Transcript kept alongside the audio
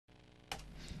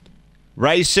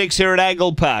Race 6 here at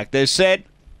Angle Park. They're set.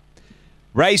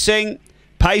 Racing.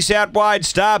 Pace out wide.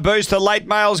 Star Boost, the late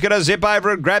male's going to zip over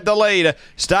and grab the lead.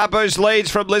 Star Boost leads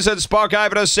from Lizard Spock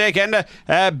over to second.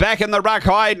 Back in the ruck,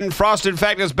 Hyde and Frost, in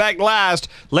fact, is back last.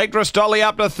 Lectra Stolly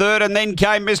up to third, and then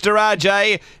came Mr.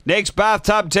 RJ. Next,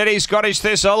 Bathtub Teddy, Scottish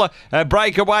Thistle.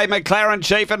 Breakaway, McLaren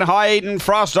Chief and Hyde and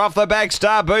Frost off the back.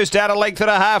 Star Boost out a length and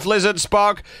a half, Lizard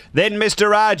Spock. Then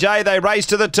Mr. RJ, they race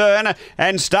to the turn,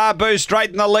 and Star Boost straight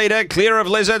in the leader, clear of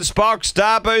Lizard Spock.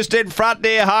 Star Boost in front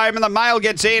near home, and the male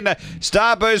gets in.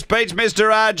 Star Boost beats Mr.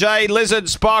 RJ. Lizard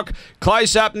Spock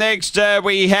close up next.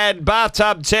 We had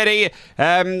Bathtub Teddy,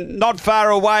 not far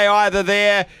away either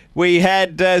there. We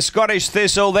had Scottish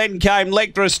Thistle, then came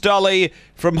Lectra Stolly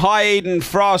from High Eden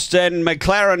Frost and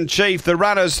McLaren Chief, the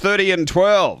runners 30 and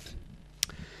 12.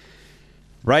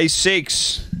 Race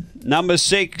 6, number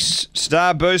 6,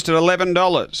 Star Boost at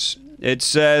 $11.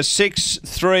 It's 6,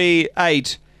 3,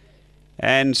 8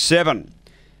 and 7.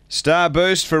 Star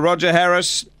Boost for Roger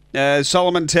Harris.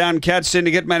 Solomon Town Cat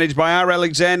Syndicate, managed by R.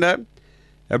 Alexander.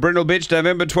 Brindle Bitch,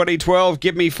 November 2012.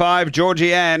 Give Me 5,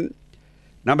 Georgie Ann.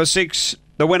 Number 6,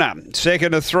 the winner.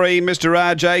 Second to 3, Mr.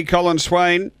 RJ, Colin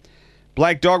Swain.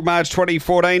 Black Dog March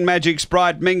 2014, Magic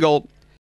Sprite, Mingle.